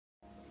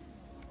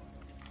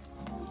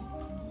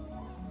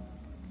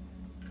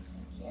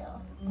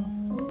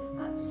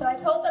So I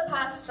told the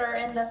pastor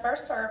in the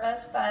first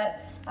service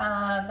that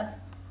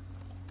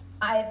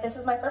this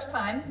is my first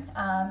time,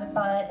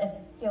 but it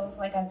feels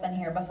like I've been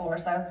here before.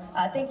 So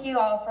thank you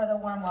all for the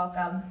warm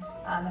welcome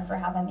and for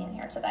having me in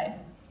here today.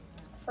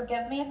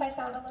 Forgive me if I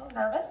sound a little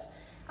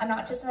nervous. I'm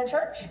not just in a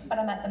church, but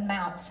I'm at the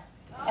Mount.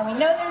 And we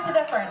know there's a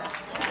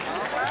difference.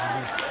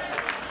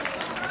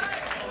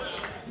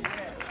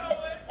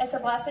 It's a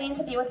blessing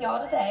to be with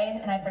y'all today,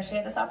 and I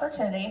appreciate this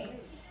opportunity.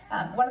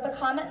 One of the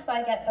comments that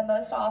I get the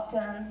most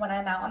often when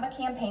I'm out on the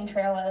campaign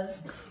trail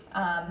is,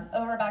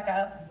 "Oh,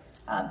 Rebecca,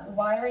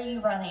 why are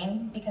you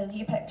running? Because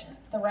you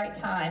picked the right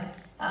time.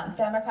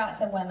 Democrats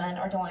and women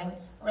are doing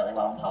really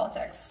well in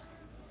politics."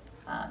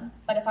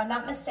 But if I'm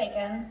not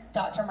mistaken,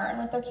 Dr. Martin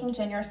Luther King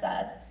Jr.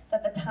 said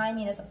that the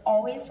timing is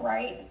always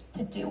right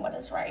to do what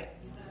is right.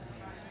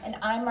 And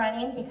I'm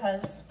running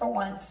because, for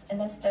once in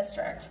this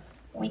district,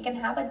 we can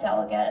have a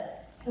delegate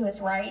who is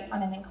right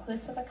on an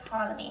inclusive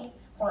economy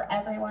where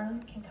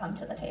everyone can come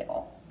to the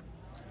table.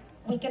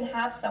 We can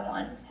have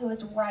someone who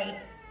is right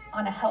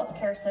on a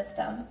healthcare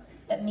system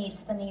that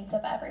meets the needs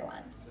of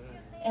everyone.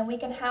 And we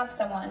can have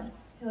someone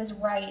who is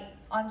right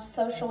on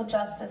social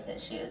justice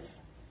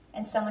issues,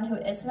 and someone who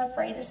isn't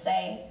afraid to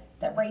say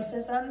that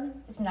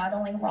racism is not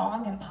only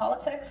wrong in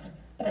politics,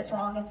 but it's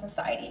wrong in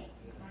society.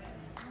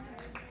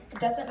 It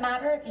doesn't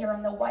matter if you're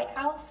in the White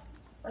House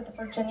or the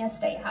Virginia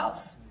State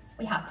House,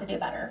 we have to do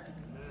better.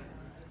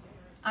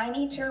 I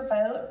need your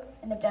vote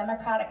in the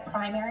Democratic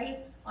primary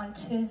on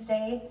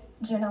Tuesday,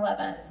 June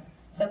 11th.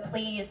 So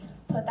please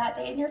put that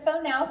date in your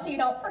phone now so you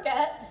don't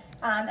forget,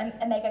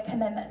 and make a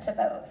commitment to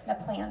vote and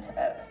a plan to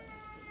vote.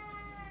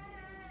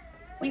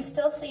 We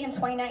still see in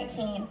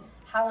 2019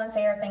 how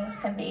unfair things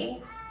can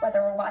be,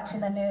 whether we're watching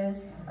the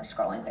news or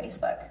scrolling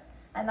Facebook.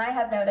 And I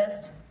have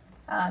noticed,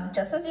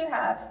 just as you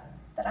have,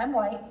 that I'm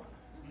white.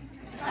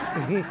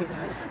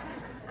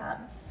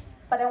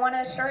 But I want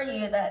to assure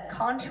you that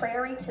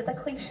contrary to the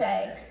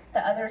cliche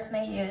that others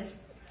may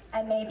use,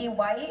 I may be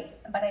white,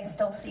 but I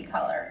still see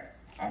color.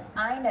 And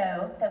I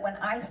know that when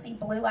I see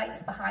blue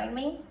lights behind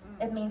me,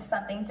 it means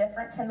something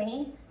different to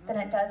me than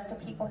it does to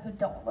people who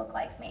don't look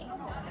like me.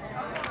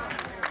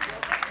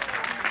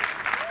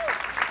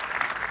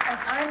 And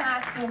I'm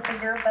asking for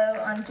your vote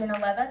on June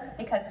 11th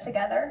because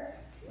together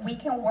we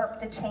can work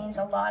to change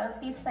a lot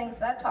of these things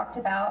that I've talked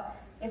about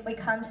if we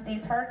come to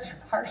these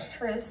harsh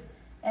truths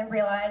and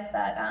realize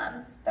that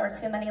there are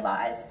too many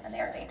lies and they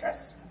are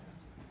dangerous.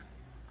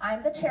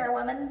 I'm the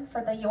chairwoman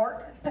for the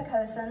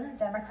York-Poquoson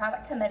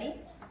Democratic Committee.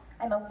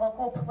 I'm a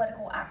local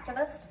political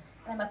activist,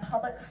 and I'm a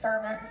public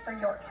servant for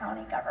York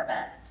County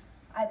government.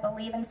 I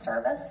believe in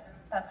service,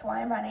 that's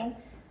why I'm running,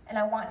 and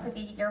I want to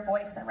be your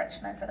voice in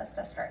Richmond for this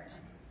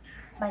district.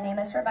 My name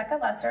is Rebecca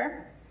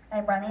Lesser,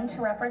 and I'm running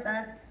to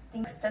represent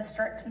this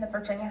district in the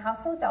Virginia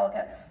House of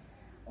Delegates.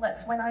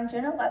 Let's win on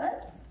June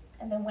 11th,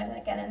 and then win it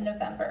again in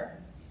November.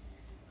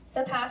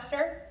 So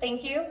Pastor,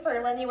 thank you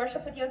for letting me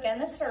worship with you again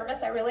this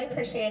service. I really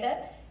appreciate it.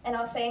 And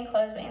I'll say in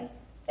closing,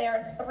 there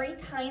are three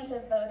kinds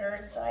of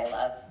voters that I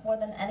love more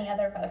than any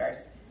other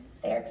voters.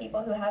 They are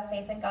people who have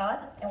faith in God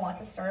and want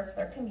to serve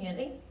their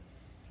community.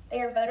 They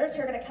are voters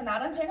who are going to come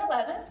out on June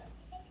 11th,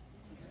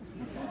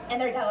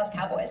 and they're Dallas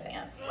Cowboys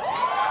fans.